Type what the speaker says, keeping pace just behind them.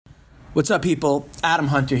What's up, people? Adam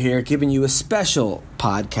Hunter here, giving you a special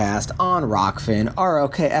podcast on Rockfin,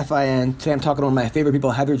 ROKFIN. Today I'm talking to one of my favorite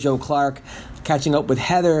people, Heather Jo Clark, catching up with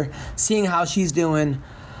Heather, seeing how she's doing.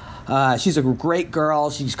 She's a great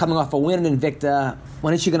girl. She's coming off a win in Invicta.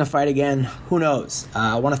 When is she going to fight again? Who knows?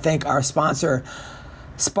 I want to thank our sponsor,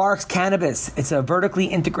 Sparks Cannabis. It's a vertically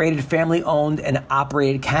integrated, family-owned and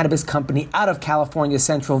operated cannabis company out of California's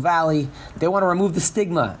Central Valley. They want to remove the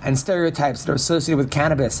stigma and stereotypes that are associated with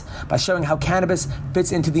cannabis by showing how cannabis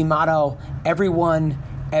fits into the motto, everyone,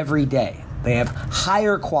 every day. They have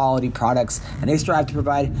higher quality products, and they strive to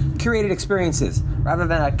provide curated experiences rather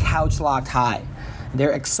than a couch-locked high.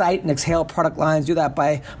 Their Excite and Exhale product lines do that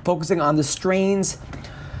by focusing on the strains,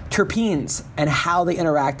 terpenes, and how they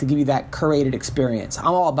interact to give you that curated experience. I'm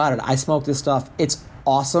all about it. I smoke this stuff. It's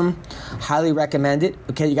awesome. Highly recommend it.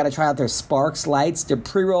 Okay, you got to try out their Sparks Lights. Their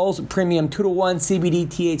pre-rolls, premium 2-to-1 CBD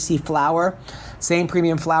THC flower. Same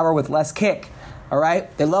premium flower with less kick. All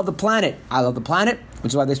right? They love the planet. I love the planet,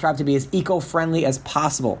 which is why they strive to be as eco-friendly as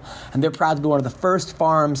possible. And they're proud to be one of the first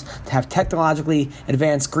farms to have technologically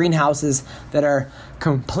advanced greenhouses that are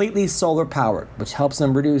completely solar-powered, which helps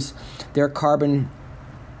them reduce their carbon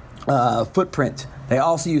footprint. They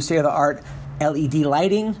also use state-of-the-art LED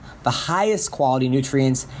lighting, the highest quality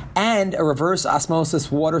nutrients, and a reverse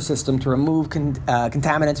osmosis water system to remove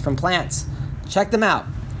contaminants from plants. Check them out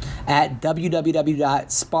at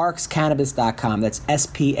www.sparkscannabis.com. That's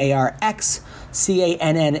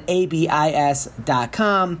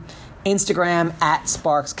SPARXCANNABIS.com. Instagram at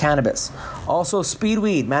Sparks Cannabis. Also,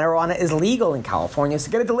 Speedweed. Marijuana is legal in California,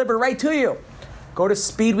 so get it delivered right to you. Go to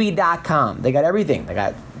speedweed.com. They got everything. They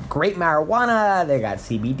got great marijuana, they got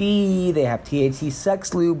CBD, they have THC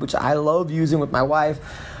sex lube, which I love using with my wife.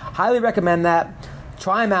 Highly recommend that.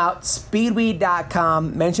 Try them out,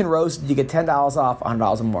 speedweed.com. Mention Roasted, you get $10 off,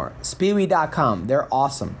 $100 or more. Speedweed.com, they're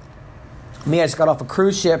awesome. Me, I just got off a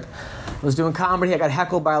cruise ship. I was doing comedy. I got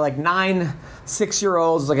heckled by like 9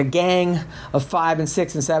 6-year-olds. It was like a gang of 5 and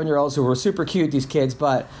 6 and 7-year-olds who were super cute, these kids,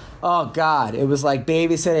 but oh God, it was like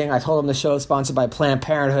babysitting. I told them the show is sponsored by Planned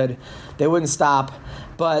Parenthood. They wouldn't stop.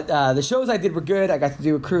 But the shows I did were good. I got to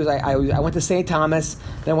do a cruise. I went to St. Thomas,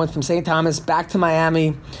 then went from St. Thomas back to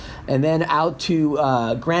Miami, and then out to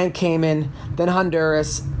Grand Cayman, then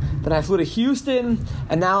Honduras. Then I flew to Houston,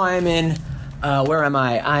 and now I am in, where am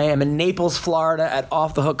I? I am in Naples, Florida at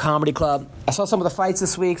Off the Hook Comedy Club. I saw some of the fights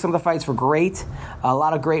this week. Some of the fights were great. A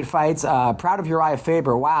lot of great fights. Proud of Uriah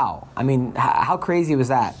Faber. Wow. I mean, how crazy was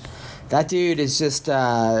that? That dude is just,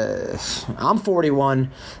 I'm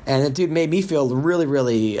 41, and that dude made me feel really,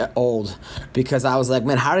 really old because I was like,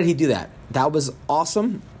 man, how did he do that? That was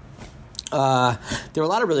awesome. There were a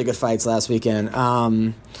lot of really good fights last weekend.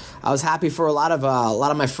 I was happy for a lot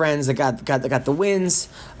of my friends that got the wins.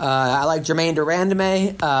 I like Jermaine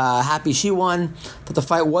Durandame. Happy she won, but the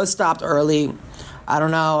fight was stopped early. I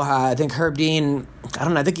don't know. I think Herb Dean,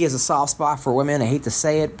 I think he has a soft spot for women. I hate to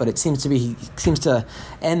say it, but it seems to be he seems to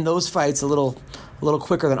end those fights a little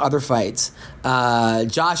quicker than other fights.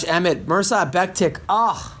 Josh Emmett, Mirsad Bektik,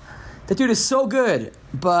 that dude is so good.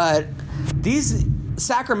 But these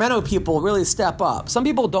Sacramento people really step up. Some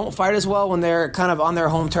people don't fight as well when they're kind of on their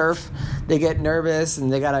home turf. They get nervous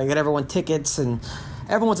and they gotta get everyone tickets, and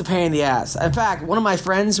everyone's a pain in the ass. In fact, one of my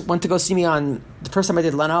friends went to go see me on the first time I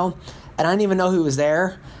did Leno, and I didn't even know who was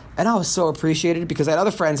there. And I was so appreciated because I had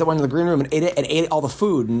other friends that went to the green room and ate all the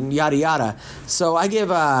food and yada yada. So I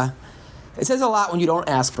give it says a lot when you don't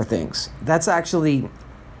ask for things. That's actually,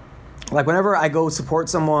 like, whenever I go support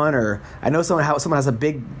someone or I know someone has a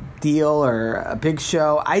big deal or a big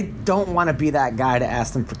show, I don't want to be that guy to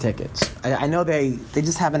ask them for tickets. I know they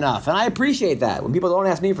just have enough, and I appreciate that when people don't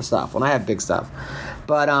ask me for stuff when I have big stuff.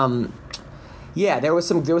 But yeah, there was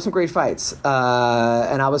some great fights,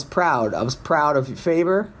 and I was proud. I was proud of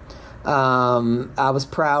Faber. I was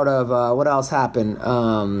proud of what else happened.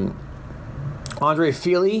 Andre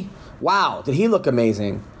Fili. Wow, did he look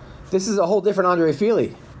amazing? This is a whole different Andre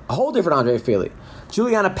Fili.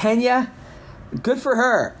 Juliana Pena. Good for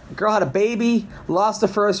her. Girl had a baby, lost the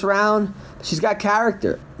first round. She's got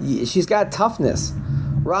character. She's got toughness.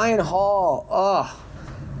 Ryan Hall.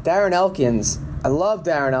 Darren Elkins. I love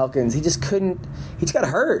Darren Elkins. He just got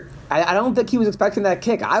hurt. I don't think he was expecting that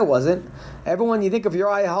kick. I wasn't. Everyone, you think of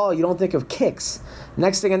Uriah Hall, you don't think of kicks.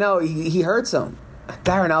 Next thing I know, he hurts him.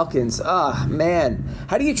 Darren Elkins. Man.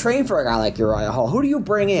 How do you train for a guy like Uriah Hall? Who do you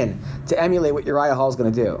bring in to emulate what Uriah Hall's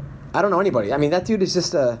going to do? I don't know anybody. I mean, that dude is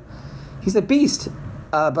just he's a beast.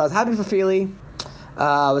 But I was happy for Fili.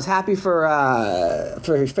 I was happy for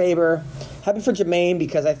Faber. Happy for Jermaine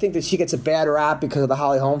because I think that she gets a bad rap because of the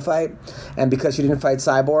Holly Holm fight and because she didn't fight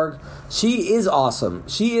Cyborg. She is awesome.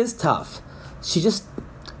 She is tough. She just,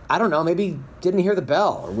 I don't know, maybe didn't hear the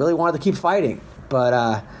bell or really wanted to keep fighting.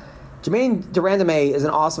 But Jermaine Durandame is an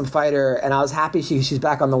awesome fighter, and I was happy she's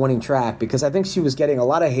back on the winning track because I think she was getting a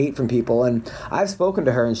lot of hate from people, and I've spoken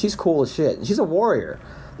to her, and she's cool as shit. And she's a warrior.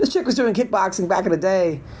 This chick was doing kickboxing back in the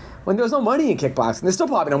day when there was no money in kickboxing. There's still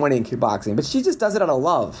probably no money in kickboxing, but she just does it out of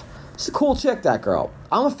love. She's a cool chick, that girl.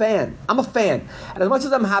 I'm a fan. And as much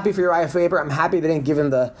as I'm happy for Uriah Faber, I'm happy they didn't give him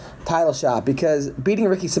the title shot because beating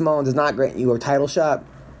Ricky Simone does not grant you a title shot.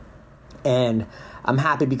 And I'm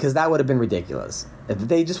happy because that would have been ridiculous. If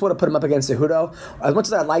they just would have put him up against Cejudo, as much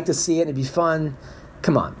as I'd like to see it and it'd be fun,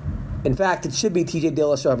 come on. In fact, it should be TJ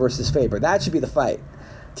Dillashaw versus Faber. That should be the fight.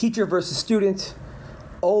 Teacher versus student,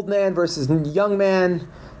 old man versus young man,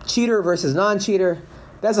 cheater versus non-cheater.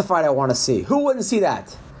 That's a fight I want to see. Who wouldn't see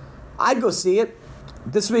that? I'd go see it.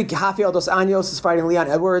 This week, Rafael Dos Anjos is fighting Leon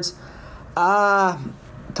Edwards.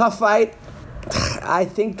 Tough fight. I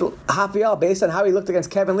think Rafael, based on how he looked against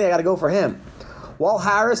Kevin Lee, I got to go for him. Walt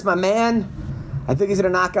Harris, my man. I think he's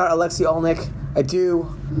going to knock out Alexei Olnik. I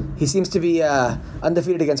do. He seems to be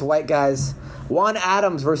undefeated against white guys. Juan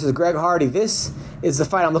Adams versus Greg Hardy. This is the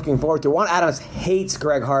fight I'm looking forward to. Juan Adams hates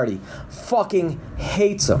Greg Hardy. Fucking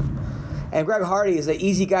hates him. And Greg Hardy is an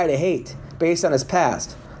easy guy to hate based on his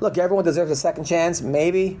past. Look, everyone deserves a second chance,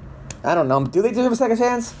 maybe. I don't know. Do they deserve a second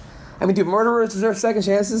chance? I mean, do murderers deserve second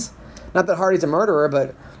chances? Not that Hardy's a murderer,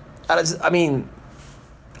 but, I mean,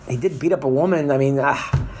 he did beat up a woman,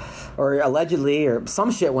 or allegedly, or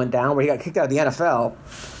some shit went down where he got kicked out of the NFL.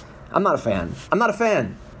 I'm not a fan.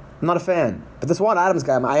 But this Juan Adams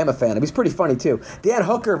guy, I am a fan of. He's pretty funny, too. Dan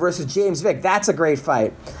Hooker versus James Vick. That's a great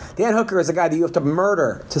fight. Dan Hooker is a guy that you have to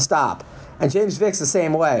murder to stop. And James Vick's the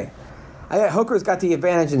same way. Hooker's got the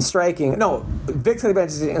advantage in striking. No, Vick's got the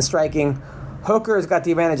advantage in striking. Hooker's got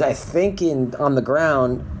the advantage, I think, on the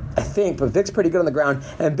ground. But Vick's pretty good on the ground.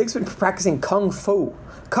 And Vick's been practicing Kung Fu.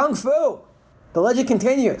 Kung Fu! The legend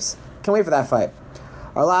continues. Can't wait for that fight.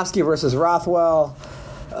 Arlovsky versus Rothwell.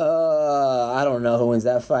 I don't know who wins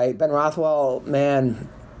that fight. Ben Rothwell, man,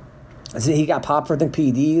 he got popped for, I think,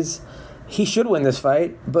 PEDs. He should win this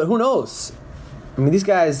fight, but who knows? I mean, these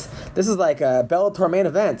guys, this is like a Bellator main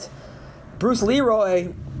event. Bruce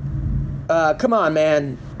Leroy, come on,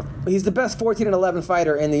 man. He's the best 14-11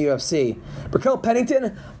 fighter in the UFC. Raquel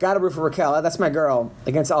Pennington, gotta root for Raquel. That's my girl.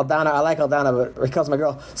 Against Aldana, I like Aldana, but Raquel's my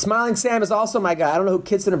girl. Smiling Sam is also my guy. I don't know who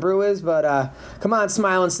Kidston and Brew is, but come on,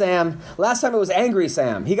 Smiling Sam. Last time it was Angry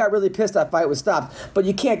Sam. He got really pissed that fight was stopped. But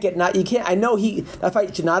you can't. I know that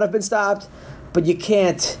fight should not have been stopped, but you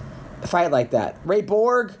can't fight like that. Ray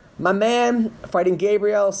Borg, my man, fighting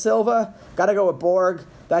Gabriel Silva. Gotta go with Borg.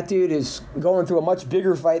 That dude is going through a much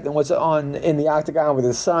bigger fight than what's on in the octagon with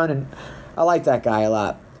his son, and I like that guy a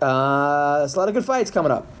lot. There's a lot of good fights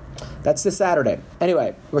coming up. That's this Saturday.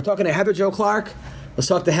 Anyway, we're talking to Heather Jo Clark. Let's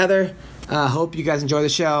talk to Heather. Hope you guys enjoy the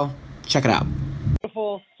show. Check it out.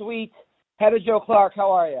 Beautiful, sweet Heather Jo Clark.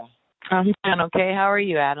 How are you? I'm doing okay. How are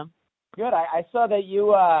you, Adam? Good. I saw that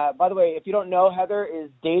you, by the way, if you don't know, Heather is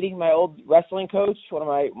dating my old wrestling coach, one of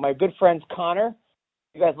my good friends, Connor.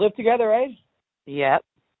 You guys live together, right? Yep.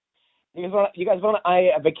 You guys went on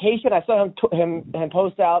a vacation? I saw him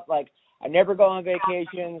post out, like, I never go on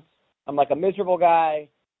vacations. I'm like a miserable guy.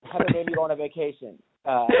 Heather made me go on a vacation.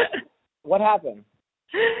 What happened?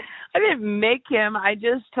 I didn't make him. I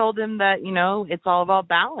just told him that, it's all about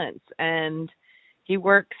balance. And he's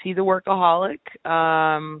a workaholic.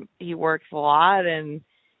 He works a lot, and,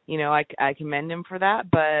 I commend him for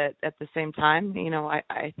that. But at the same time,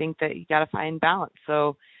 I think that you got to find balance.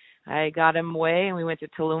 So I got him away, and we went to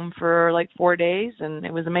Tulum for like 4 days, and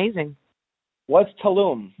it was amazing. What's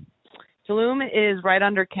Tulum? Tulum is right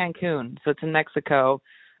under Cancun, so it's in Mexico.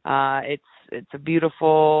 It's a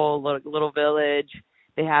beautiful little village.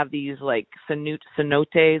 They have these like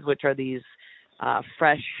cenotes, which are these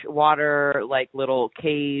fresh water, like little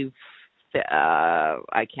cave,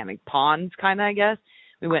 ponds, kind of, I guess.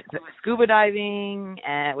 We went scuba diving,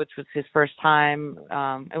 which was his first time.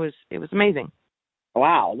 It was amazing.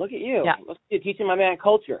 Wow, look at you. Yeah. Look at you teaching my man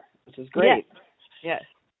culture, which is great. Yes.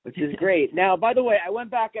 Which is great. Now, by the way, I went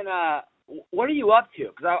back and what are you up to?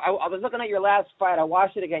 Because I was looking at your last fight. I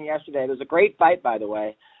watched it again yesterday. It was a great fight, by the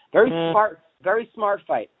way. Very smart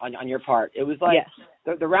fight on your part. It was like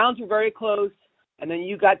the rounds were very close, and then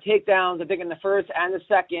you got takedowns, I think, in the first and the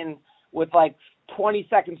second with like 20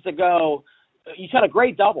 seconds to go. You shot a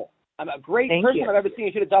great double. I'm a great person I've ever seen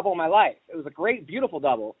you shoot a double in my life. It was a great, beautiful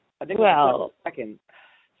double. I think it was the second.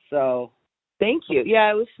 So, thank you.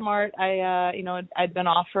 Yeah, it was smart. I'd been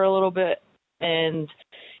off for a little bit and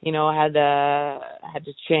I had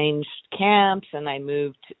to change camps, and I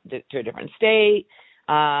moved to a different state.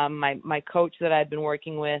 My coach that I'd been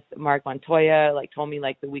working with, Mark Montoya, told me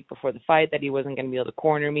the week before the fight that he wasn't going to be able to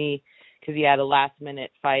corner me because he had a last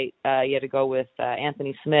minute fight. He had to go with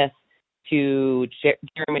Anthony Smith to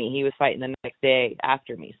Germany. He was fighting the next day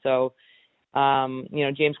after me. So,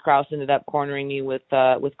 James Krause ended up cornering me with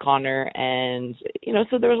Connor, and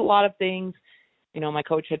so there was a lot of things. My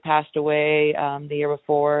coach had passed away the year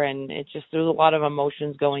before, and there was a lot of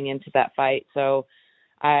emotions going into that fight. So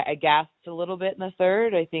I gasped a little bit in the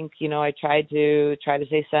third. I think, I tried to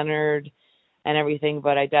stay centered and everything,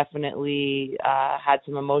 but I definitely had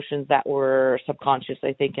some emotions that were subconscious,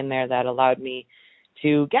 I think, in there that allowed me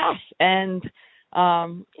to gasp. And,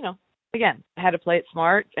 again, I had to play it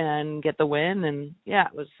smart and get the win. And yeah,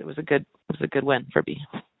 it was a good win for me.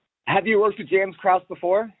 Have you worked with James Krause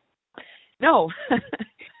before? No.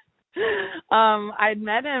 I'd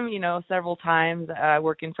met him, several times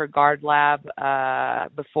working for Guard Lab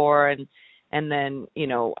before, and then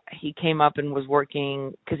he came up and was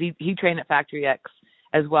working because he trained at Factory X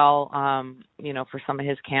as well, for some of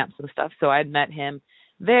his camps and stuff. So I'd met him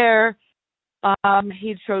there.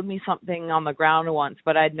 He'd showed me something on the ground once,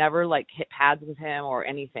 but I'd never hit pads with him or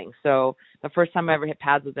anything. So the first time I ever hit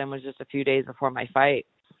pads with him was just a few days before my fight.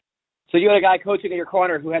 So you had a guy coaching in your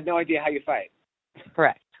corner who had no idea how you fight.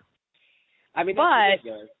 Correct. I mean, that's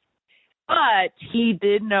ridiculous. But he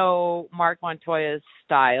did know Mark Montoya's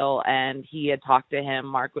style, and he had talked to him.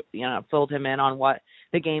 Mark, filled him in on what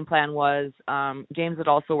the game plan was. James had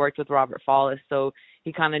also worked with Robert Follis, so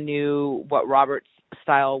he kind of knew what Robert's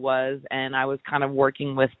style was, and I was kind of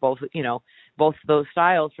working with both those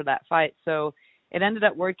styles for that fight. So it ended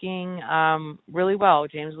up working really well.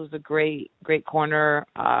 James was a great corner.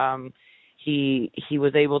 He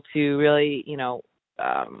was able to really,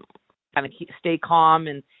 kind of stay calm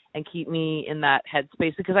and keep me in that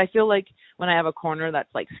headspace, because I feel like when I have a corner that's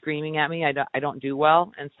screaming at me, I don't do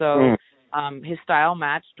well. And so his style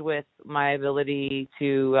matched with my ability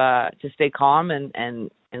to stay calm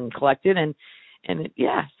and collected,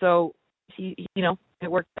 so he it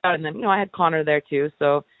worked out. And then I had Connor there too,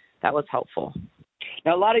 so that was helpful.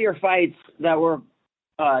 Now, a lot of your fights that were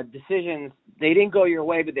decisions, they didn't go your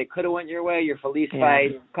way, but they could have went your way. Your Felice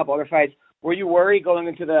fight, a couple other fights. Were you worried going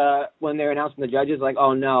into when they're announcing the judges,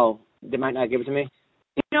 oh no, they might not give it to me?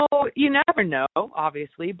 You never know,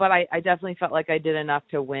 obviously, but I definitely felt like I did enough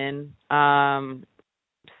to win.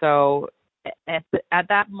 So at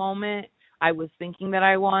that moment, I was thinking that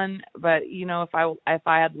I won, but if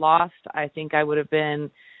I had lost, I think I would have been,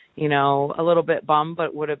 a little bit bummed,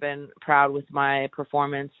 but would have been proud with my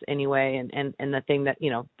performance anyway. And the thing that,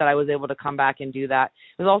 that I was able to come back and do that.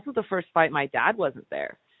 It was also the first fight my dad wasn't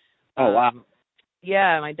there. Oh, wow.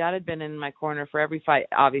 Yeah, my dad had been in my corner for every fight,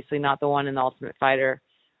 obviously not the one in the Ultimate Fighter,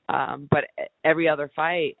 but every other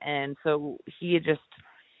fight. And so he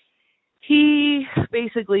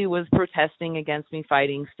basically was protesting against me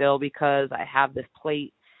fighting still because I have this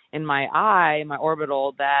plate in my eye, my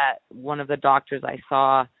orbital, that one of the doctors I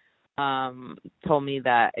saw told me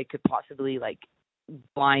that it could possibly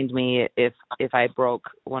blind me if I broke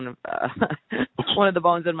one of the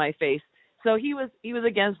bones in my face. So he was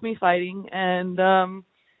against me fighting and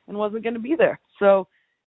wasn't going to be there. So,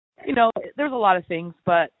 there's a lot of things,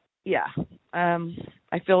 but yeah,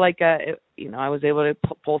 I feel like I was able to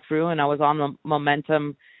pull through, and I was on the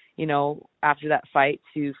momentum, after that fight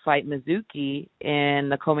to fight Mizuki in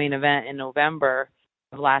the co-main event in November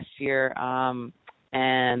of last year,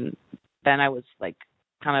 and then I was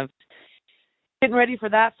kind of getting ready for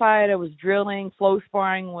that fight. I was drilling, flow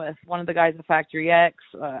sparring with one of the guys at Factory X,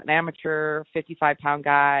 an amateur 55-pound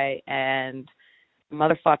guy, and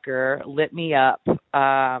motherfucker lit me up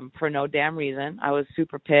for no damn reason. I was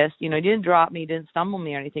super pissed. He didn't drop me, didn't stumble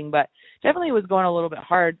me or anything, but definitely was going a little bit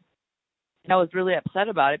hard. And I was really upset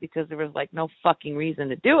about it because there was no fucking reason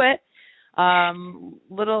to do it. And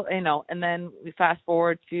then we fast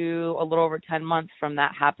forward to a little over 10 months from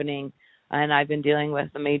that happening, and I've been dealing with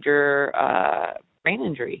a major brain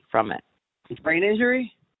injury from it. Brain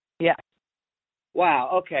injury? Yeah. Wow.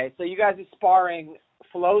 Okay. So you guys are sparring,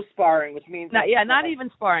 flow sparring, which means not even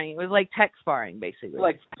sparring. It was tech sparring, basically.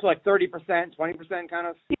 So 30%, 20% kind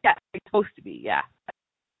of. Yeah, it's supposed to be. Yeah.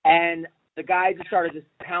 And the guy just started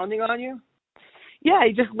pounding on you. Yeah,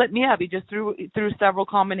 he just lit me up. He just threw several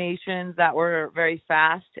combinations that were very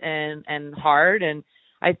fast and hard, and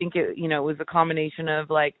I think it was a combination of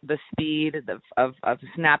the speed of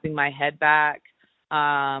snapping my head back.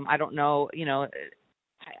 I don't know,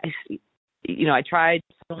 I tried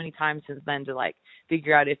so many times since then to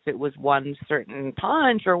figure out if it was one certain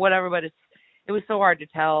punch or whatever, but it was so hard to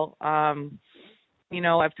tell.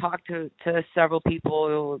 I've talked to several people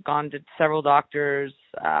who have gone to several doctors,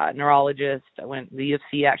 neurologists. The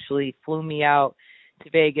UFC actually flew me out to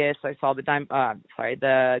Vegas. I saw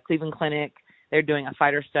the Cleveland Clinic. They're doing a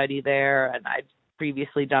fighter study there, and I'd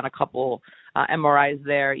previously done a couple MRIs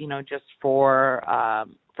there, just for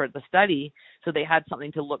the study. So they had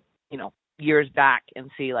something to look, years back and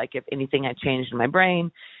see like if anything had changed in my brain,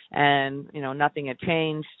 and nothing had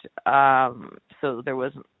changed. So there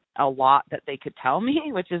was a lot that they could tell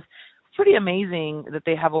me, which is pretty amazing that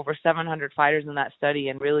they have over 700 fighters in that study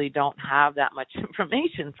and really don't have that much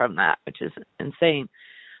information from that, which is insane.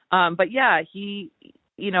 But yeah,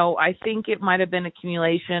 I think it might have been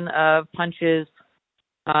accumulation of punches.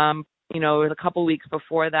 A couple weeks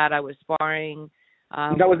before that, I was sparring.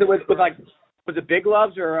 Was it big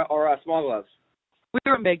gloves or small gloves? We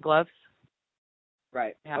were in big gloves.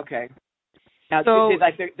 Right. Yeah. Okay. Now, so,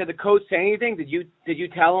 did the coach say anything? Did you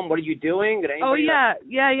tell him, what are you doing?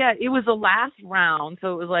 Yeah. It was the last round,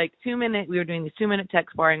 so it was like 2 minute. We were doing these 2-minute tech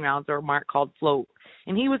sparring rounds, or Mark called float,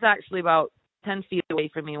 and he was actually about 10 feet away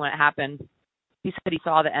from me when it happened. He said he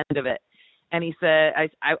saw the end of it, and he said,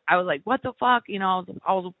 I was like, what the fuck?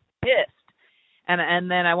 I was pissed. And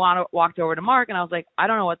then I walked over to Mark, and I was like, I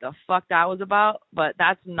don't know what the fuck that was about, but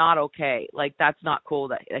that's not okay. Like, that's not cool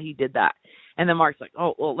that he did that. And then Mark's like,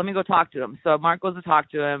 oh, well, let me go talk to him. So Mark goes to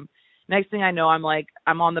talk to him. Next thing I know, I'm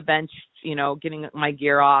on the bench, getting my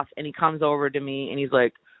gear off, and he comes over to me, and he's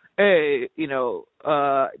like, hey,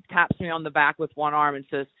 taps me on the back with one arm and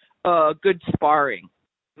says, good sparring.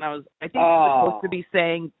 And I think he was supposed to be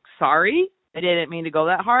saying sorry. I didn't mean to go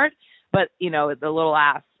that hard, but, the little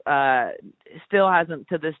ass still hasn't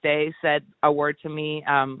to this day said a word to me.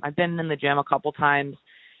 I've been in the gym a couple times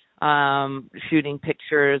shooting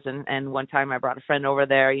pictures, and one time I brought a friend over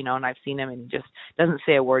there, and I've seen him, and he just doesn't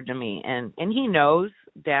say a word to me, and he knows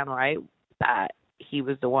damn right that he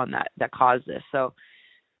was the one that caused this. So,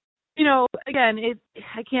 again,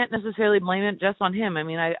 I can't necessarily blame it just on him. I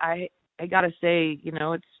mean, I gotta say,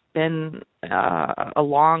 it's been a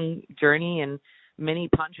long journey and many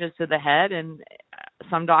punches to the head, and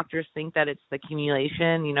some doctors think that it's the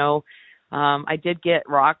accumulation. I did get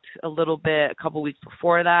rocked a little bit a couple weeks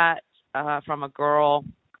before that from a girl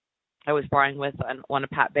I was sparring with on one of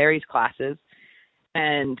Pat Barry's classes,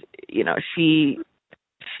 and she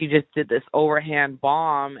just did this overhand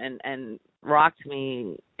bomb and rocked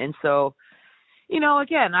me, and so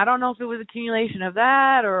again, I don't know if it was accumulation of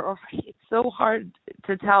that or it's so hard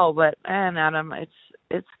to tell, but man, Adam,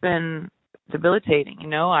 it's been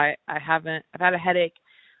debilitating. I've had a headache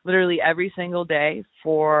literally every single day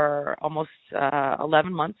for almost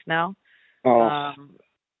 11 months now. I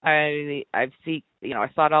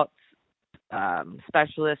sought out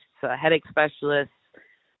specialists, headache specialists.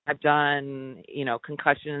 I've done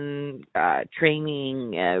concussion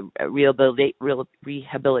training,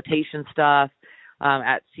 rehabilitation stuff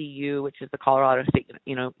at CU, which is the Colorado State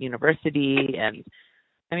University, and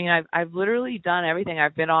I mean, I've literally done everything.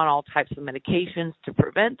 I've been on all types of medications to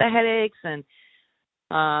prevent the headaches, and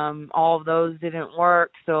all of those didn't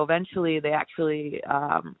work. So eventually they actually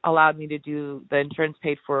allowed me to do, the insurance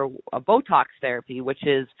paid for a Botox therapy, which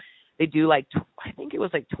is they do I think it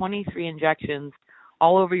was 23 injections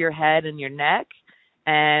all over your head and your neck,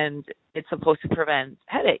 and it's supposed to prevent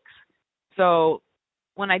headaches. So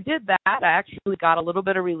when I did that, I actually got a little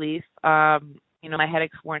bit of relief. My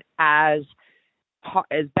headaches weren't as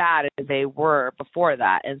bad as they were before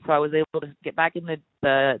that, and so I was able to get back in the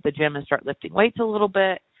gym and start lifting weights a little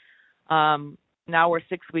bit. Now we're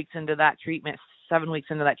 6 weeks into that treatment, 7 weeks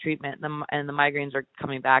into that treatment, and the migraines are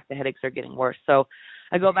coming back. The headaches are getting worse. So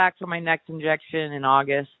I go back for my next injection in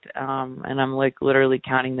August, and I'm literally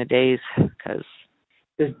counting the days because.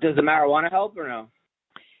 Does the marijuana help or no?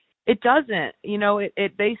 It doesn't.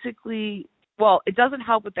 It basically. Well, it doesn't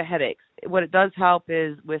help with the headaches. What it does help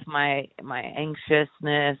is with my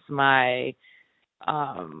anxiousness, my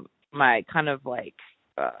kind of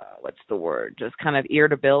what's the word? Just kind of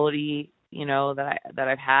irritability, that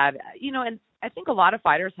I've had, and I think a lot of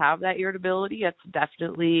fighters have that irritability. It's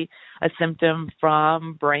definitely a symptom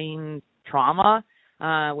from brain trauma,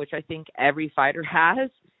 which I think every fighter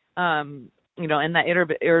has, and that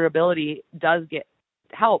irritability does get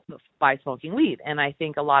help by smoking weed, and I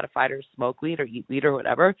think a lot of fighters smoke weed or eat weed or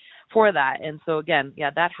whatever for that, and so again,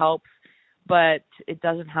 that helps, but it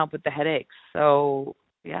doesn't help with the headaches. So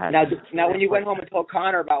now when you went home and told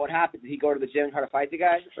Connor about what happened, did he go to the gym and try to fight the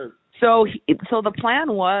guy? Or? So the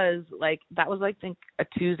plan was that was I think a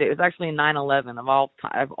Tuesday. It was actually 9/11 of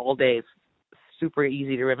all days. Super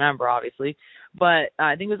easy to remember, obviously, But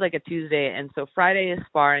I think it was like a Tuesday, and so Friday is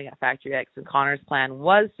sparring at Factory X, and Connor's plan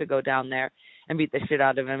was to go down there and beat the shit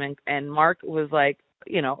out of him. And Mark was like,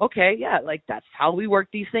 okay, yeah, like that's how we work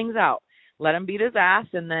these things out. Let him beat his ass,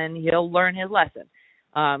 and then he'll learn his lesson.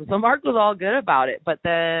 So Mark was all good about it. But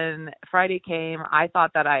then Friday came. I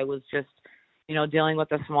thought that I was just, dealing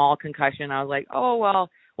with a small concussion. I was like, oh well,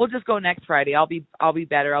 we'll just go next Friday. I'll be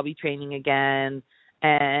better. I'll be training again,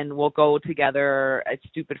 and we'll go together. It's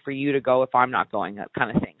stupid for you to go if I'm not going, that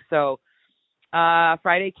kind of thing. So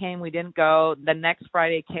Friday came, we didn't go. The next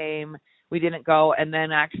Friday came, we didn't go, and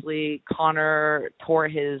then actually Connor tore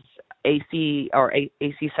his AC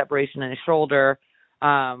separation in his shoulder,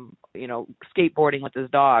 skateboarding with his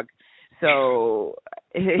dog. So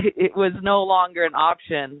it was no longer an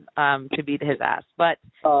option to beat his ass. But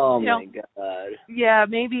my God. Yeah,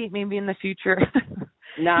 maybe in the future.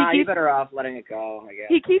 Nah, you're better off letting it go, I guess.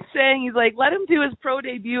 He keeps saying, he's like, let him do his pro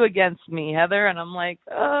debut against me, Heather. And I'm like,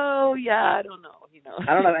 oh, yeah, I don't know.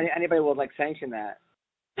 I don't know if anybody will, sanction that.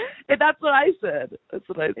 That's what I said.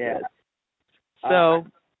 Yeah. So.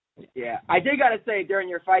 Yeah. I did got to say, during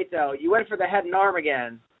your fight, though, you went for the head and arm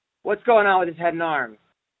again. What's going on with his head and arm?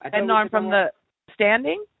 Head and arm from the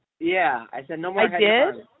standing? Yeah. I said no more head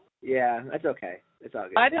and arm. Yeah, that's okay. It's all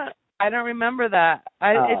good. I don't remember that.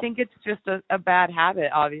 I think it's just a bad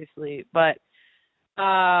habit, obviously. But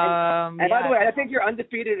and by the way, I think you're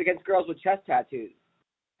undefeated against girls with chest tattoos.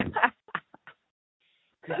 Because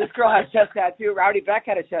this girl has a chest tattoo. Rowdy Beck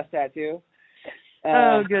had a chest tattoo.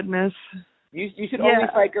 Oh goodness. You should only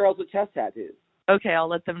fight girls with chest tattoos. Okay, I'll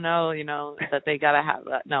let them know. That they gotta have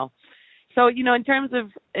that. No. So, in terms of,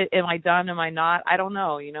 am I done, am I not? I don't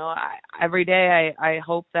know. Every day I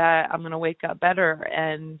hope that I'm going to wake up better.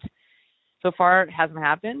 And so far it hasn't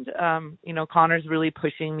happened. Connor's really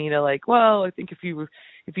pushing me to I think if you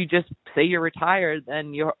just say you're retired,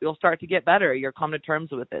 then you'll start to get better. You'll come to terms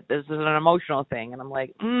with it. This is an emotional thing. And I'm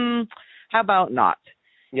like, how about not?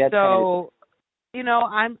 Yeah. So,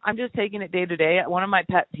 I'm just taking it day to day. One of my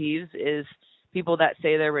pet peeves is people that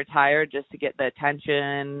say they're retired just to get the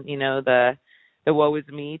attention, the woe is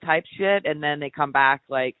me type shit, and then they come back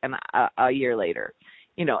a year later.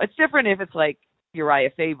 It's different if it's like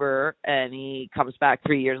Uriah Faber and he comes back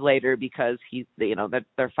 3 years later because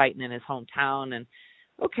they're fighting in his hometown, and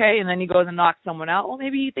okay, and then he goes and knocks someone out. Well,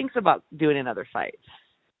 maybe he thinks about doing another fight.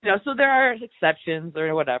 So there are exceptions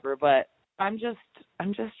or whatever, but I'm just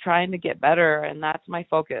trying to get better, and that's my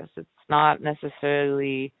focus. It's not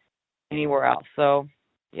necessarily anywhere else. So,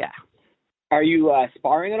 yeah. Are you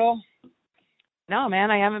sparring at all? No,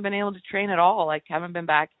 man, I haven't been able to train at all. Haven't been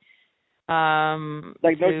back. No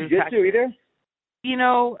jiu-jitsu either?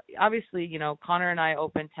 Obviously, Connor and I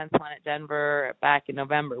opened 10th Planet Denver back in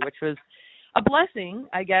November, which was a blessing,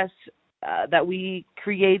 I guess, that we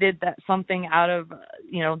created something out of,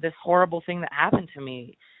 this horrible thing that happened to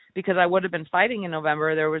me. Because I would have been fighting in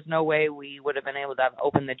November, there was no way we would have been able to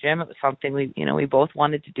open the gym. It was something we both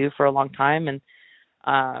wanted to do for a long time, and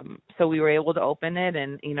so we were able to open it.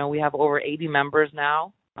 And we have over 80 members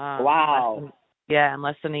now. Wow! In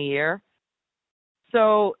less than a year.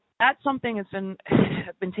 So that's something that's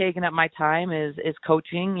been taking up my time is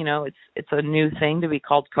coaching. It's a new thing to be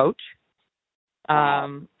called coach,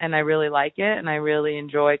 and I really like it, and I really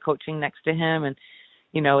enjoy coaching next to him. And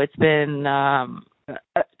it's been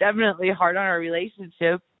definitely hard on our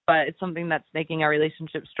relationship, but it's something that's making our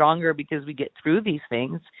relationship stronger because we get through these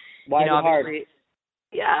things. Why is it hard?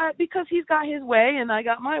 Yeah, because he's got his way and I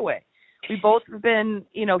got my way. We both have been,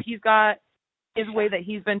 he's got his way that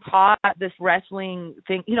he's been taught, this wrestling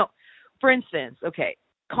thing. For instance, okay,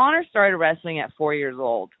 Connor started wrestling at 4 years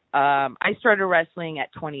old. I started wrestling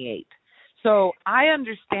at 28. So I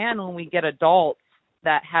understand when we get adults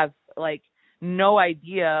that have no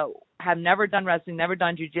idea, have never done wrestling, never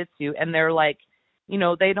done jiu-jitsu, and they're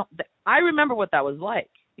they don't. I remember what that was like,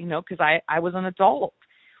 because I was an adult.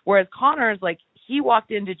 Whereas Connor's he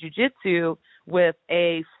walked into jiu-jitsu with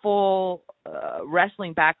a full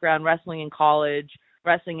wrestling background, wrestling in college,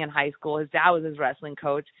 wrestling in high school. His dad was his wrestling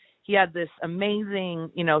coach. He had this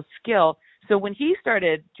amazing, skill. So when he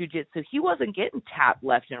started jiu-jitsu, he wasn't getting tapped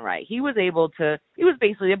left and right. He was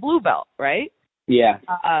basically a blue belt, right? Yeah.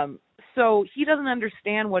 So he doesn't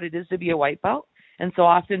understand what it is to be a white belt. And so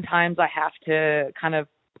oftentimes I have to kind of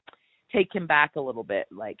take him back a little bit.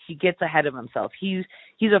 He gets ahead of himself. He's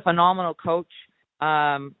a phenomenal coach,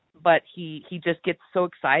 but he just gets so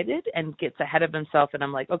excited and gets ahead of himself. And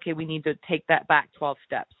I'm like, okay, we need to take that back 12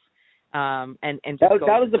 steps. And that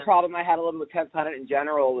was the problem I had a little with 10th Planet in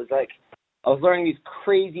general, was I was learning these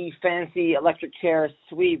crazy, fancy electric chair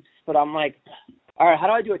sweeps, but I'm like, all right, how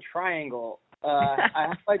do I do a triangle? I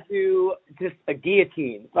hope I do just a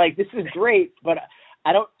guillotine. Like, this is great, but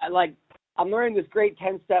I'm learning this great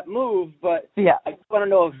 10-step move, but Yeah. I just want to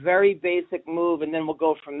know a very basic move, and then we'll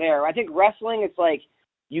go from there. I think wrestling, it's like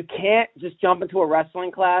you can't just jump into a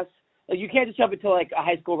wrestling class. Like, you can't just jump into, like, a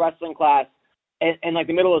high school wrestling class in like,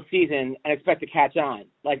 the middle of the season and expect to catch on.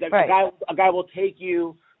 Like, Right. a guy will take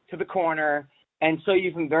you to the corner and show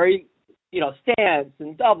you some very, stance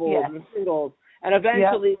and doubles and singles, and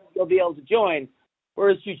eventually you'll be able to join.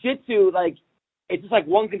 Whereas jiu-jitsu, like, it's just like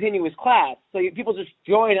one continuous class. So people just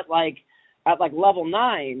join at level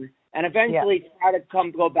 9 and eventually try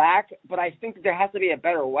to go back. But I think that there has to be a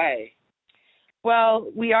better way. Well,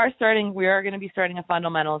 we are going to be starting a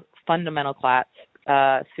fundamental class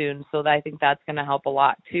soon. So I think that's going to help a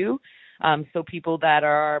lot too. So people that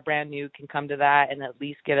are brand new can come to that and at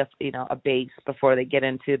least get a base before they get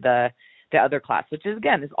into the other class, which is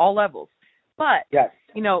all levels. But,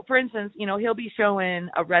 for instance, he'll be showing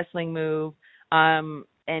a wrestling move, and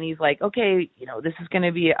he's like, okay, this is going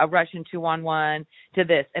to be a Russian 2-on-1 to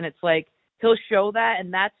this. And it's like, he'll show that,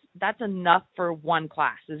 and that's enough for one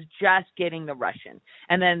class, is just getting the Russian.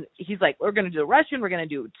 And then he's like, we're going to do the Russian, we're going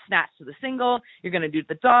to do snatch to the single, you're going to do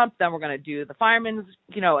the dump, then we're going to do the fireman's,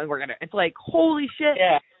 and it's like, holy shit,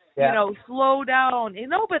 slow down,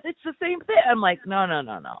 but it's the same thing. I'm like, no.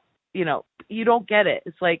 You don't get it.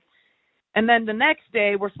 It's like, and then the next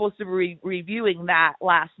day we're supposed to be reviewing that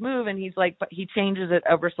last move, and he's like, but he changes it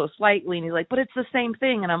ever so slightly, and he's like, but it's the same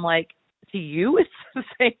thing. And I'm like, to you, it's the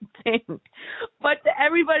same thing, but to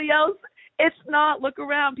everybody else, it's not. Look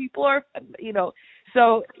around, people are,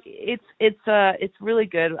 so it's really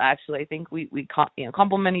good, actually. I think we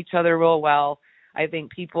complement each other real well. I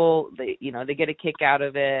think people, they get a kick out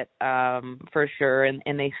of it, for sure, and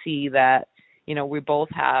they see that, we both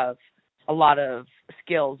have a lot of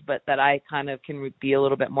skills, but that I kind of can be a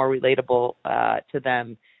little bit more relatable to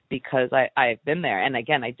them because I've been there. And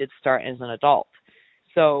again, I did start as an adult.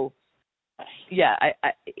 So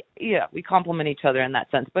we complement each other in that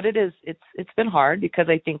sense. But it's been hard because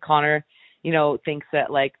I think Connor, thinks that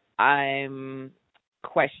like I'm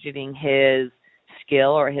questioning his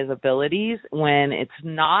skill or his abilities when it's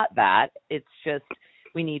not that. It's just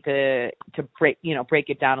we need to break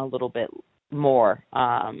it down a little bit more,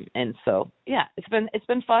 and so it's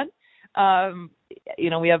been fun.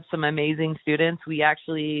 We have some amazing students. We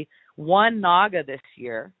actually won NAGA this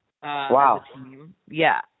year. Wow. As a team.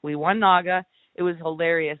 Yeah, we won NAGA. It was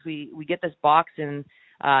hilarious. We get this box in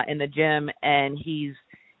the gym, and he's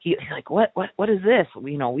like, what is this?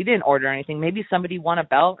 We didn't order anything. Maybe somebody won a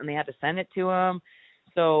belt and they had to send it to him.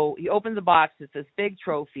 So he opens the box. It's this big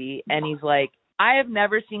trophy, and he's like, I have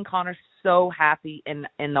never seen Connor so happy in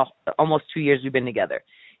the almost 2 years we've been together.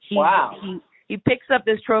 He picks up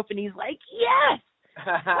this trophy and he's like, yes!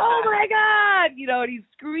 Oh my God! And he's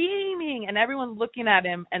screaming, and everyone's looking at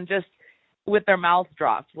him and just with their mouth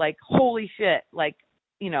dropped, like, holy shit! Like,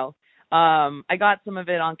 I got some of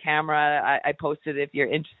it on camera. I posted it. If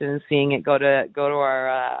you're interested in seeing it, go to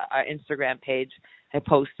our Instagram page. I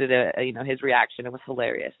posted his reaction. It was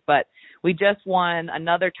hilarious. But we just won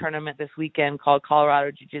another tournament this weekend called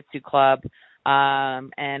Colorado Jiu-Jitsu Club.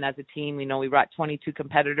 And as a team, we brought 22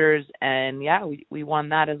 competitors, and we won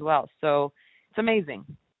that as well. So it's amazing.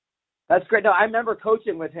 That's great. No, I remember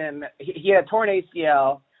coaching with him. He had a torn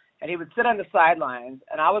ACL, and he would sit on the sidelines,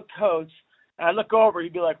 and I would coach, and I'd look over,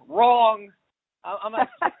 he'd be like, wrong. I'm like,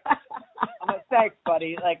 thanks,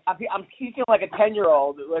 buddy. Like, I'm teaching like a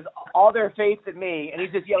 10-year-old with all their faith in me, and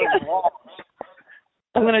he's just yelling wrong.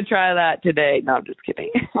 I'm gonna try that today. No, I'm just kidding.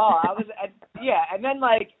 And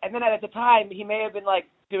then at the time he may have been like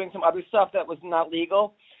doing some other stuff that was not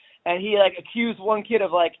legal, and he like accused one kid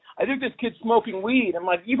of like, I think this kid's smoking weed. I'm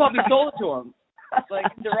like, you probably sold it to him, like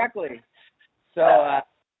directly. So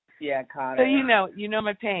Connor. So you know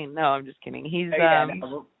my pain. No, I'm just kidding. He's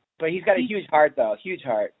but he's got a huge heart though, huge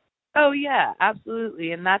heart. Oh yeah,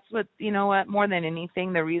 absolutely. And that's what more than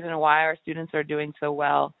anything, the reason why our students are doing so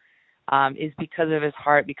well is because of his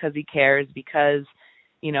heart, because he cares, because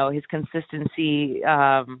his consistency,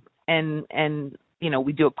 and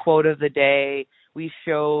we do a quote of the day. We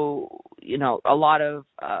show a lot of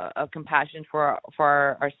compassion for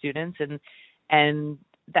our students, and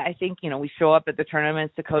that I think we show up at the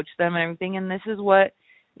tournaments to coach them and everything. And this is what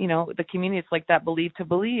the community, it's like that believe to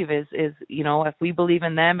believe is if we believe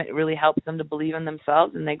in them, it really helps them to believe in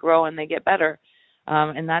themselves, and they grow and they get better.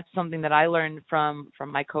 And that's something that I learned from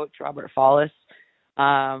my coach, Robert Follis.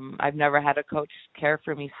 I've never had a coach care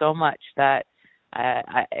for me so much that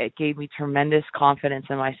it gave me tremendous confidence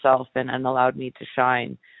in myself and allowed me to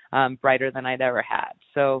shine brighter than I'd ever had.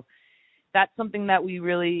 So that's something that we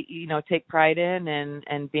really, take pride in,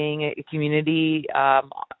 and being a community,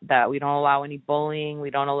 that we don't allow any bullying. We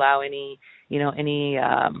don't allow any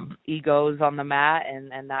egos on the mat.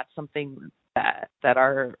 And that's something that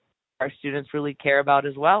our students really care about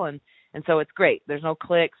as well. And so it's great. There's no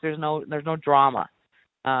cliques. There's no drama.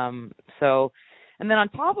 And then on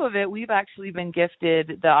top of it, we've actually been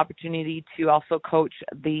gifted the opportunity to also coach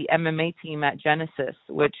the MMA team at Genesis,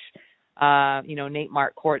 which, Nate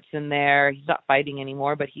Mark Court's in there. He's not fighting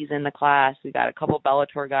anymore, but he's in the class. We got a couple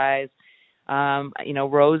Bellator guys.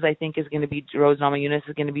 Rose, I think, Rose Namajunas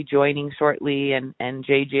is going to be joining shortly, and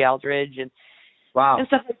JJ Aldridge and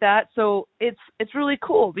stuff like that. So it's really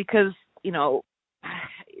cool because,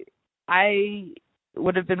 I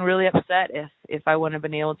would have been really upset if I wouldn't have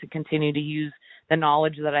been able to continue to use the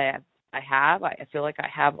knowledge that I have. I feel like I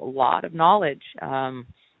have a lot of knowledge from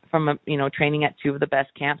training at two of the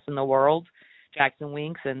best camps in the world, Jackson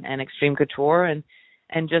Winks and Extreme Couture,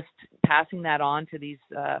 and just passing that on to these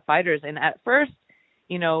fighters. And at first,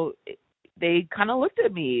 they kind of looked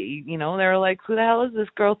at me. They were like, "Who the hell is this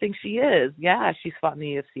girl? Think she is?" Yeah, she's fought in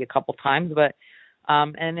the UFC a couple times, but.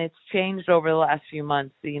 And it's changed over the last few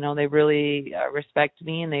months. They really respect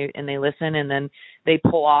me, and they listen, and then they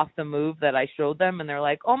pull off the move that I showed them, and they're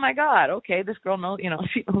like, "Oh my God, okay, this girl knows,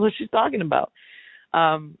 she knows what she's talking about."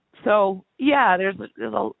 So yeah, there's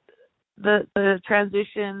the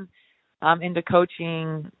transition into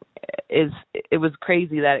coaching it was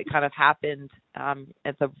crazy that it kind of happened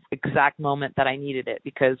at the exact moment that I needed it,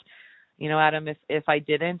 because. Adam, if I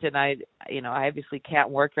didn't, and I obviously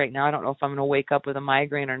can't work right now, I don't know if I'm going to wake up with a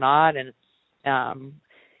migraine or not. And,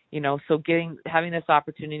 so having this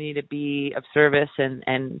opportunity to be of service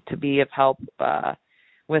and to be of help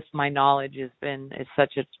with my knowledge is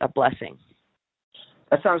such a blessing.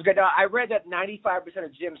 That sounds good. Now, I read that 95%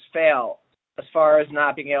 of gyms fail as far as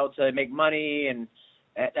not being able to make money. And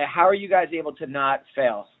how are you guys able to not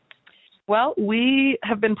fail? Well, we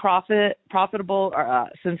have been profitable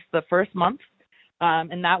since the first month,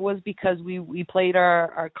 and that was because we played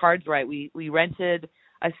our cards right. We rented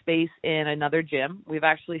a space in another gym. We're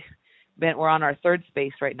on our third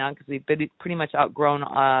space right now because we've pretty much outgrown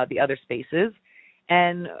the other spaces,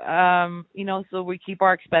 and so we keep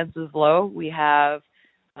our expenses low. We have,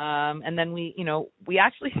 and then we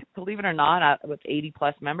actually, believe it or not, with 80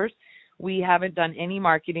 plus members. We haven't done any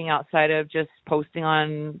marketing outside of just posting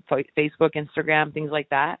on Facebook, Instagram, things like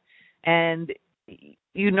that. And,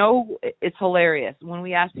 it's hilarious. When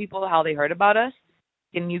we ask people how they heard about us,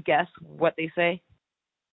 can you guess what they say?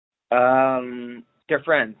 Their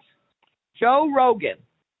friends. Joe Rogan.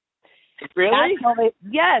 Really?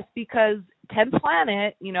 Yes, because 10th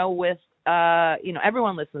Planet, with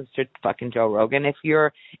everyone listens to fucking Joe Rogan. If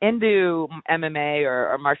you're into MMA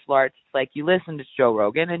or martial arts, you listen to Joe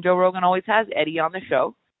Rogan, and Joe Rogan always has Eddie on the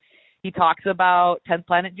show. He talks about 10th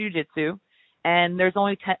Planet Jiu-Jitsu, and there's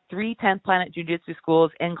only 3 10th Planet Jiu-Jitsu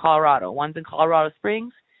schools in Colorado. One's in Colorado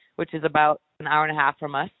Springs, which is about an hour and a half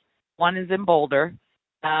from us. One is in Boulder,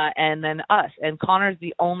 and then us. And Connor's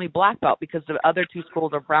the only black belt because the other 2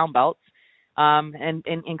 schools are brown belts.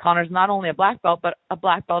 And Connor's not only a black belt, but a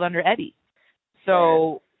black belt under Eddie.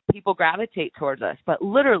 So people gravitate towards us. But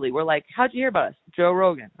literally, we're like, how'd you hear about us? Joe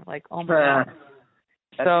Rogan. We're like, oh, my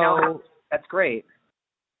God. That's great.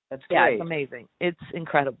 That's great. Yeah, it's amazing. It's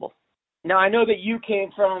incredible. Now, I know that you came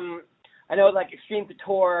from, Extreme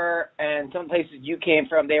Couture and some places you came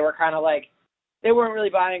from, they were kind of they weren't really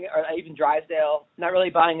buying, or even Drysdale, not really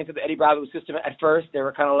buying into the Eddie Bravo system at first. They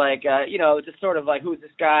were kind of just sort of who's this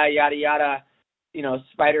guy, yada, yada,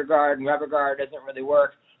 Spider Guard and Rubber Guard doesn't really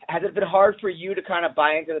work. Has it been hard for you to kind of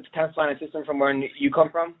buy into the 10th Planet system from where you come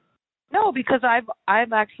from? No, because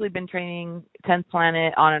I've actually been training 10th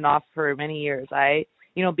Planet on and off for many years.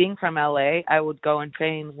 Being from LA, I would go and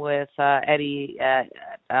train with Eddie at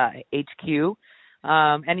HQ.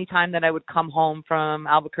 Anytime that I would come home from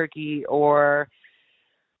Albuquerque or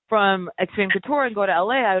from Extreme Couture and go to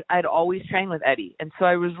LA, I'd always train with Eddie. And so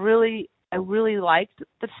I really liked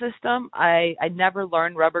the system. I never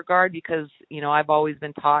learned Rubber Guard because, I've always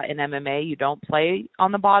been taught in MMA you don't play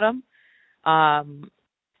on the bottom.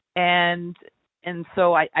 And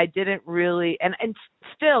so I didn't really, and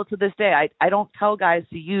still to this day, I don't tell guys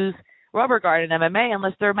to use Rubber Guard in MMA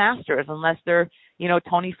unless they're masters, unless they're,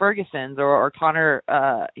 Tony Ferguson's or Connor,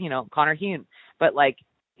 Connor Hume. But let's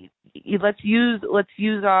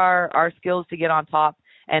use our skills to get on top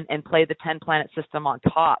and play the 10 Planet system on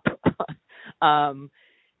top. I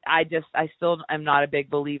still am not a big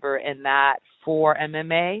believer in that for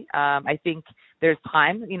MMA. I think there's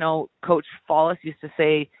time, Coach Follis used to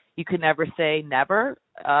say, you can never say never.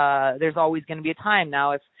 There's always going to be a time.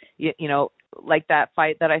 Now, if you know, like that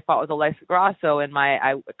fight that I fought with Alexa Grasso, and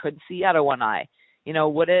I couldn't see out of one eye. You know,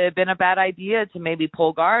 would it have been a bad idea to maybe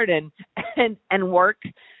pull guard and work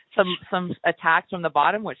some attacks from the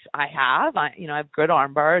bottom, which I have. I have good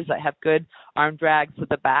arm bars. I have good arm drags with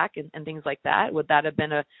the back and things like that. Would that have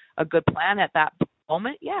been a good plan at that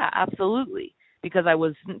moment? Yeah, absolutely. Because I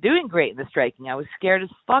wasn't doing great in the striking. I was scared as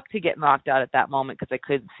fuck to get knocked out at that moment because I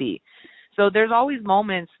couldn't see. So there's always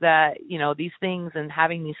moments that, you know, these things and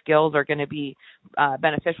having these skills are going to be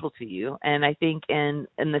beneficial to you. And I think in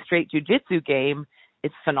the straight jiu-jitsu game,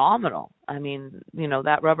 it's phenomenal. I mean, you know,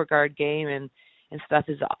 that rubber guard game and stuff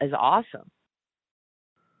is awesome.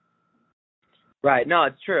 Right. No,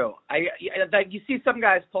 it's true. Like you see some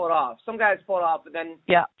guys pull it off. Some guys pull it off, but then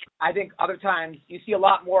I think other times you see a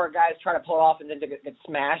lot more guys try to pull it off and then get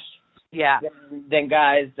smashed. Yeah. Than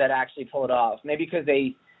guys that actually pull it off. Maybe because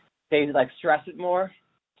they like stress it more.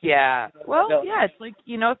 Yeah. Well, yeah. It's like,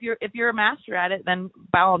 you know, if you're a master at it, then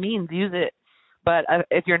by all means use it. But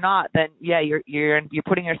if you're not, then yeah, you're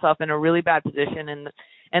putting yourself in a really bad position.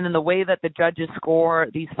 And then the way that the judges score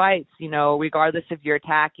these fights, you know, regardless if you're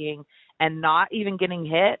attacking and not even getting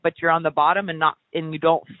hit, but you're on the bottom and you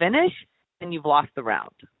don't finish, then you've lost the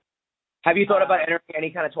round. Have you thought about entering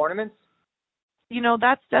any kind of tournaments? You know,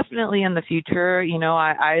 that's definitely in the future. You know,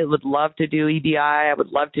 I would love to do EBI. I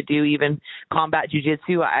would love to do even combat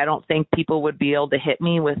jiu-jitsu. I don't think people would be able to hit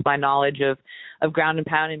me with my knowledge of ground and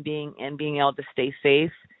pound and being able to stay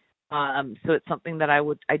safe. So it's something that I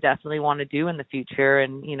definitely want to do in the future.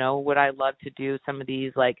 And, you know, would I love to do some of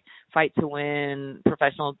these like fight to win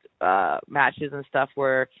professional matches and stuff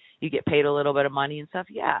where you get paid a little bit of money and stuff?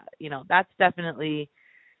 Yeah. You know, that's definitely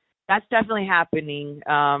happening.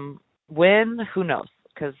 When? Who knows?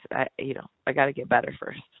 Because I got to get better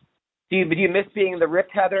first. Do you miss being the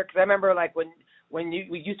ripped Heather? Because I remember like when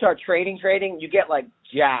you start trading, you get like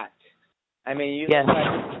jacked. I mean, you yes.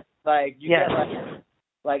 like you yes. get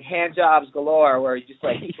like hand jobs galore, where you just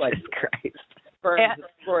like Christ. What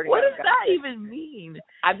does that even mean?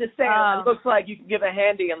 I'm just saying, it looks like you can give a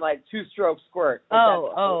handy in like 2-stroke squirt.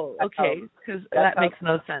 Like okay, because that makes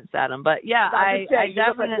no sense, Adam. But yeah, I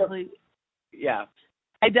definitely. Yeah.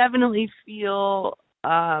 I definitely feel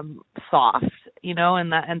soft, you know,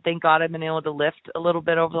 and thank God I've been able to lift a little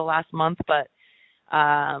bit over the last month. But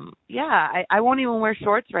I won't even wear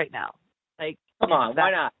shorts right now. Like, come on,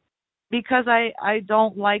 why not? Because I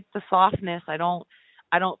don't like the softness. I don't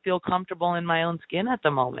feel comfortable in my own skin at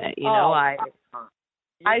the moment. You know, I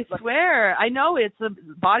swear, I know it's a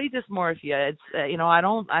body dysmorphia. It's I'm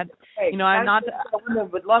not.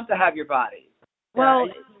 Women would love to have your body. Well,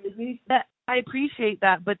 I appreciate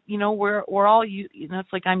that, but you know, we're all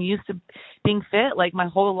it's like I'm used to being fit like my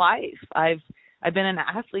whole life. I've been an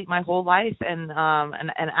athlete my whole life and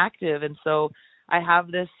active, and so I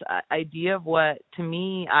have this idea of what to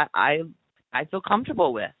me I feel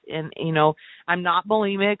comfortable with. And you know, I'm not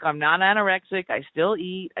bulimic, I'm not anorexic. I still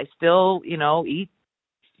eat. I still eat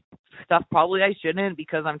stuff probably I shouldn't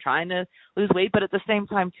because I'm trying to lose weight, but at the same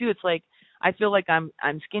time too, it's like I feel like I'm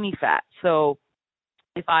skinny fat. So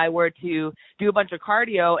if I were to do a bunch of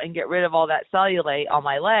cardio and get rid of all that cellulite on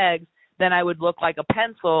my legs, then I would look like a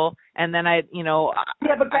pencil, and then Yeah,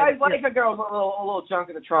 but guys like a girl with a little junk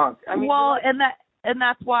in the trunk. I mean, well, and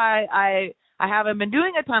that's why I haven't been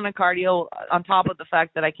doing a ton of cardio. On top of the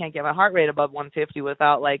fact that I can't get my heart rate above 150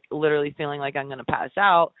 without like literally feeling like I'm gonna pass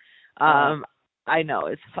out. I know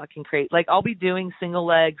it's fucking crazy. Like I'll be doing single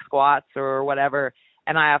leg squats or whatever,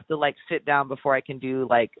 and I have to like sit down before I can do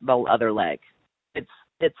like the other leg.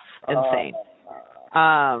 It's insane. So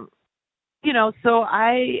I'm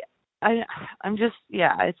just,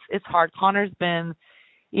 it's hard. Connor's been,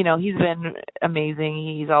 he's been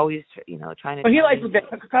amazing. He's always, trying to. But he likes a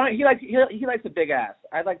big ass.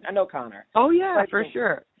 I know Connor. Oh yeah, for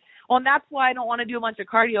sure. Well, and that's why I don't want to do a bunch of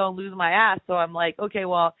cardio and lose my ass. So I'm like, okay,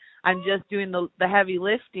 well, I'm just doing the heavy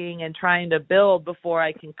lifting and trying to build before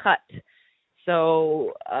I can cut.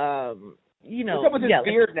 So, What's up with his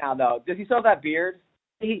beard now, though? Does he still have that beard?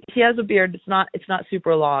 He has a beard. It's not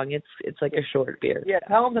super long. It's like a short beard. Yeah,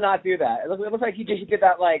 tell him to not do that. It looks like he did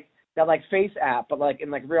that face app, but like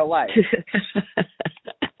in like real life.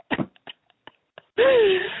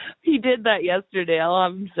 He did that yesterday. I'll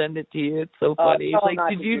have him send it to you. It's so funny. He's like,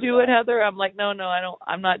 "Did you do it, Heather?" I'm like, "No, I don't.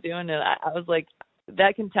 I'm not doing it." I was like,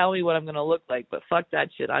 that can tell me what I'm gonna look like, but fuck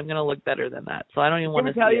that shit. I'm gonna look better than that. So I don't even want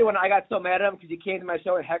to tell you when I got so mad at him because he came to my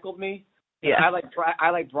show and heckled me. Yeah.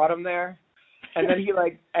 I brought him there. And then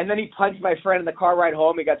he punched my friend in the car ride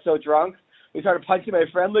home. He got so drunk. He started punching my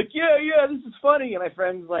friend, like, yeah, this is funny. And my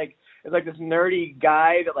friend's like, is like this nerdy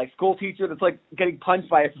guy that like school teacher that's like getting punched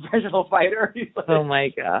by a professional fighter. He's like, oh my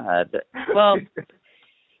God. Well,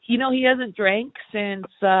 he hasn't drank since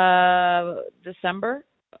December.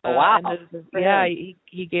 Oh, wow.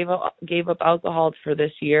 He gave up alcohol for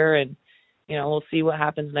this year, and we'll see what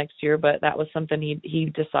happens next year. But that was something he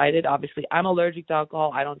decided. Obviously, I'm allergic to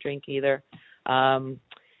alcohol. I don't drink either.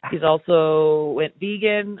 He's also went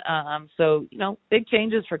vegan. So big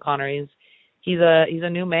changes for Connor. He's a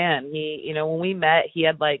new man. He when we met, he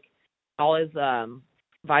had like all his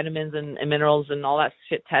vitamins and minerals and all that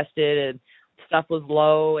shit tested, and stuff was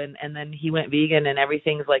low, and then he went vegan, and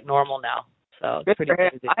everything's like normal now. So it's pretty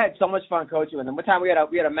crazy. I had so much fun coaching with him. One time we had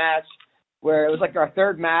a match where it was like our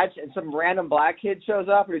third match, and some random black kid shows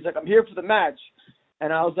up, and he's like, "I'm here for the match,"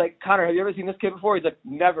 and I was like, "Connor, have you ever seen this kid before?" He's like,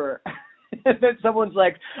 "Never." And then someone's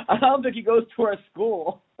like, "I don't think he goes to our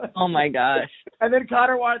school." Oh my gosh! And then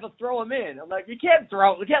Connor wanted to throw him in. I'm like, "You can't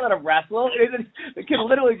let him wrestle." And then the kid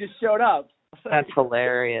literally just showed up. That's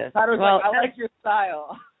hilarious. Connor was like, "I like your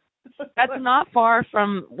style." That's not far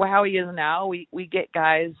from how he is now. We get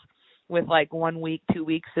guys with like 1 week, 2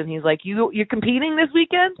 weeks, and he's like, "You're competing this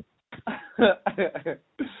weekend?"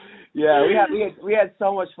 Yeah, we had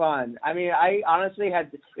so much fun. I mean, I honestly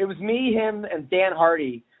it was me, him, and Dan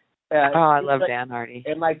Hardy. I love Dan Hardy.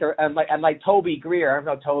 And like Toby Greer. I don't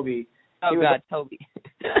know Toby. Oh God, Toby.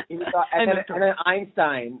 And then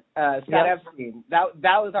Einstein, Scott Epstein. That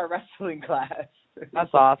was our wrestling class.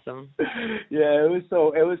 That's awesome. Yeah, it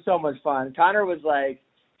was so much fun. Connor was like,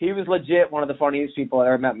 he was legit one of the funniest people I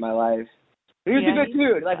ever met in my life. He was a good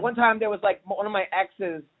dude. Like one time there was like one of my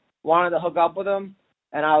exes wanted to hook up with him,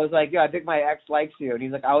 and I was like, "Yeah, I think my ex likes you," and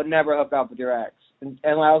he's like, "I would never hook up with your ex," and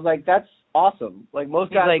I was like, "That's awesome." Like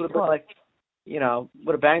most guys would have been like,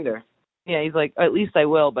 would have banged her. Yeah, he's like, "At least I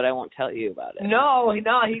will, but I won't tell you about it." No,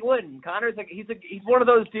 he wouldn't. Connor's like he's one of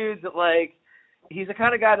those dudes that like he's the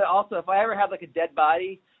kind of guy that also if I ever had like a dead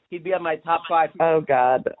body, he'd be on my top 5. Oh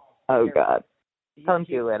God. Don't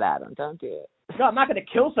do it, Adam. Don't do it. No, I'm not going to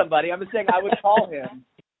kill somebody. I'm just saying I would call him.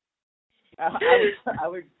 I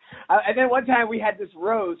would. And then one time we had this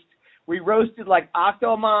roast. We roasted like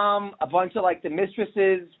Octomom, a bunch of like the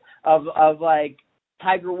mistresses of like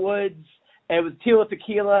Tiger Woods. And it was Tila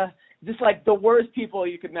Tequila. Just like the worst people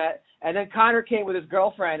you could met. And then Connor came with his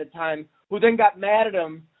girlfriend at the time, who then got mad at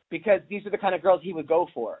him because these are the kind of girls he would go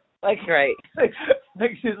for. Like, right.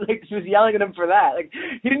 She was yelling at him for that. Like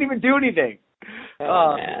he didn't even do anything.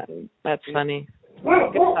 Oh man, that's funny.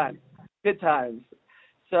 Good times.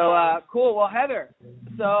 So cool. Well, Heather.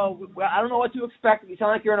 So I don't know what to expect. You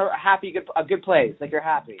sound like you're in a good place. Like you're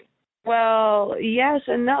happy. Well, yes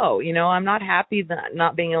and no. I'm not happy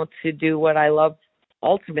not being able to do what I love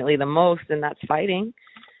ultimately the most, and that's fighting,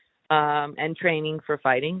 and training for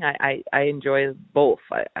fighting. I enjoy both.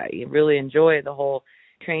 I really enjoy the whole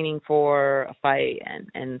training for a fight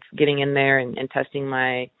and getting in there and testing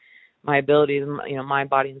my abilities, my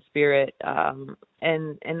body and spirit,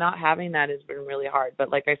 and not having that has been really hard. But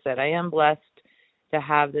like I said, I am blessed to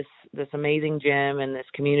have this amazing gym and this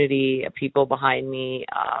community of people behind me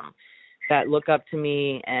that look up to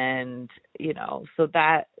me, and so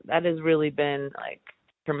that has really been like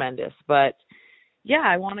tremendous. But yeah,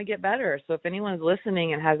 I want to get better. So if anyone's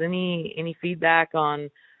listening and has any feedback on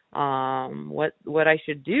what I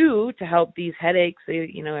should do to help these headaches,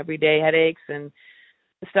 everyday headaches and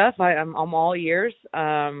stuff, I'm all ears.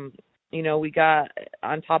 We got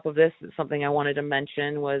on top of this, something I wanted to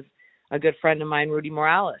mention was a good friend of mine, Rudy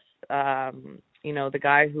Morales. The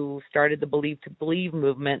guy who started the Believe to Believe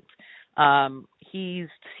movement.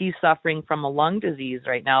 He's suffering from a lung disease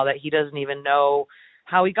right now that he doesn't even know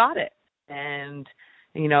how he got it. And,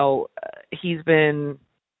 he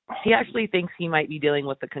actually thinks he might be dealing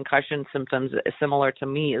with the concussion symptoms similar to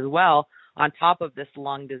me as well, on top of this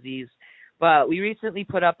lung disease. But we recently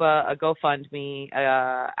put up a GoFundMe.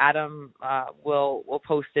 Adam will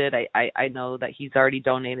post it. I know that he's already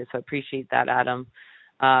donated, so I appreciate that, Adam.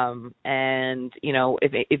 And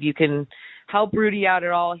if you can help Rudy out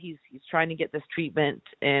at all, he's trying to get this treatment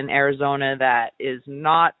in Arizona that is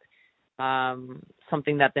not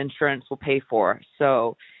something that the insurance will pay for.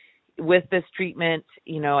 So with this treatment,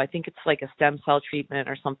 I think it's like a stem cell treatment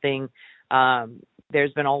or something.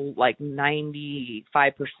 There's been like 95%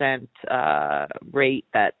 rate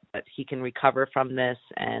that he can recover from this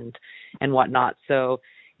and whatnot. So,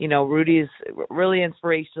 Rudy's a really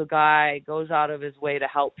inspirational guy, goes out of his way to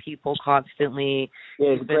help people constantly.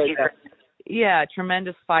 Yeah, he's great. Yeah,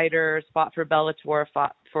 tremendous fighter, fought for Bellator,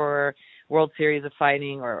 fought for World Series of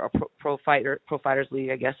Fighting or Pro Fighters League,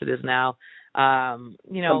 I guess it is now.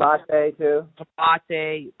 Combate too.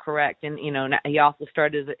 Combate, correct. And, he also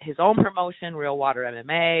started his own promotion, Real Water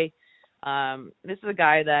MMA. This is a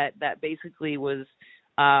guy that basically was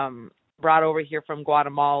brought over here from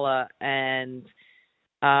Guatemala and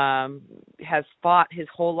has fought his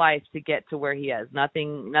whole life to get to where he is.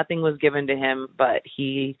 Nothing was given to him, but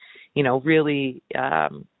he, really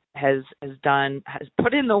has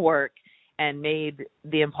put in the work and made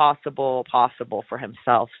the impossible possible for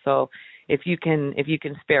himself. So if you can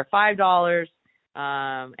spare $5,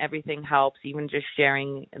 everything helps. Even just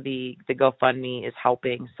sharing the GoFundMe is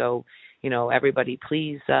helping. So, everybody,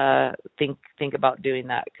 please think about doing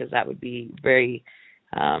that, because that would be very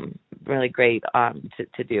really great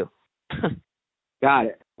to do. Got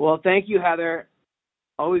it. Well, thank you, Heather.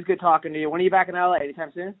 Always good talking to you. When are you back in LA?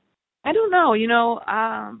 Anytime soon? I don't know.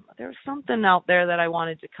 There's something out there that I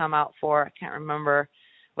wanted to come out for. I can't remember.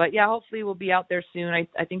 But, yeah, hopefully we'll be out there soon.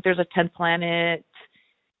 I think there's a 10th Planet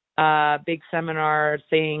big seminar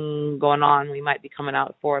thing going on we might be coming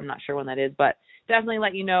out for. I'm not sure when that is. But definitely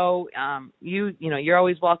let you know. You're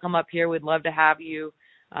always welcome up here. We'd love to have you.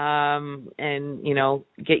 And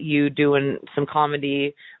get you doing some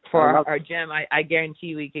comedy for our gym. I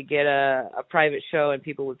guarantee we could get a private show and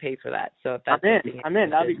people would pay for that. So if that's I'm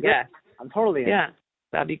in. That'd be great. Yeah. I'm totally in. Yeah,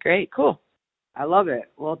 that'd be great. Cool. I love it.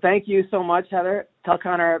 Well, thank you so much, Heather. Tell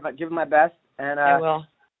Connor about give him my best, and I will.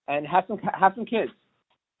 And have some kids.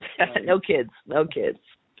 No kids.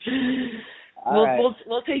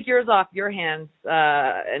 We'll take yours off your hands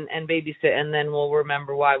and babysit, and then we'll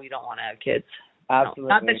remember why we don't want to have kids. Absolutely. No,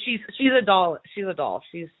 not that she's a doll. She's a doll.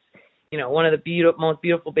 She's one of the most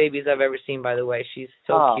beautiful babies I've ever seen. By the way, she's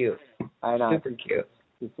so cute. I know. Super cute.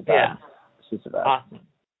 She's the best. Yeah. She's the best. Awesome.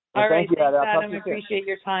 Well, all right, thank you, thanks, Adam. Adam. I appreciate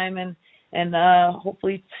your time and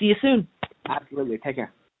hopefully see you soon. Absolutely. Take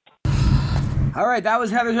care. All right, that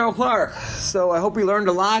was Heather Joe Clark. So I hope we learned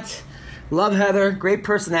a lot. Love Heather. Great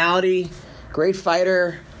personality. Great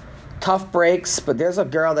fighter. Tough breaks. But there's a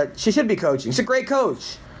girl that she should be coaching. She's a great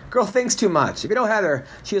coach. Girl thinks too much. If you know Heather,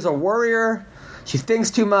 she is a warrior. She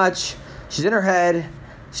thinks too much. She's in her head.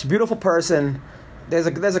 She's a beautiful person. There's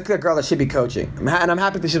a good girl that should be coaching. And I'm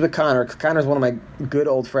happy that she's with Connor. Connor's one of my good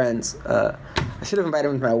old friends. I should have invited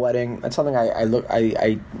him to my wedding. That's something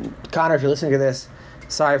Connor, if you're listening to this,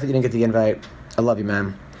 sorry if you didn't get the invite. I love you,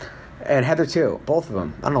 man. And Heather too. Both of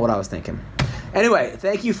them. I don't know what I was thinking. Anyway,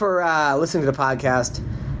 thank you for listening to the podcast.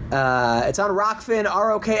 It's on Rockfin,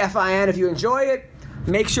 ROKFIN. If you enjoy it,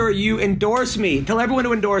 make sure you endorse me. Tell everyone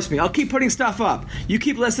to endorse me. I'll keep putting stuff up. You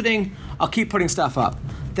keep listening. I'll keep putting stuff up.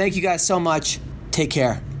 Thank you guys so much. Take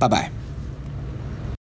care. Bye-bye.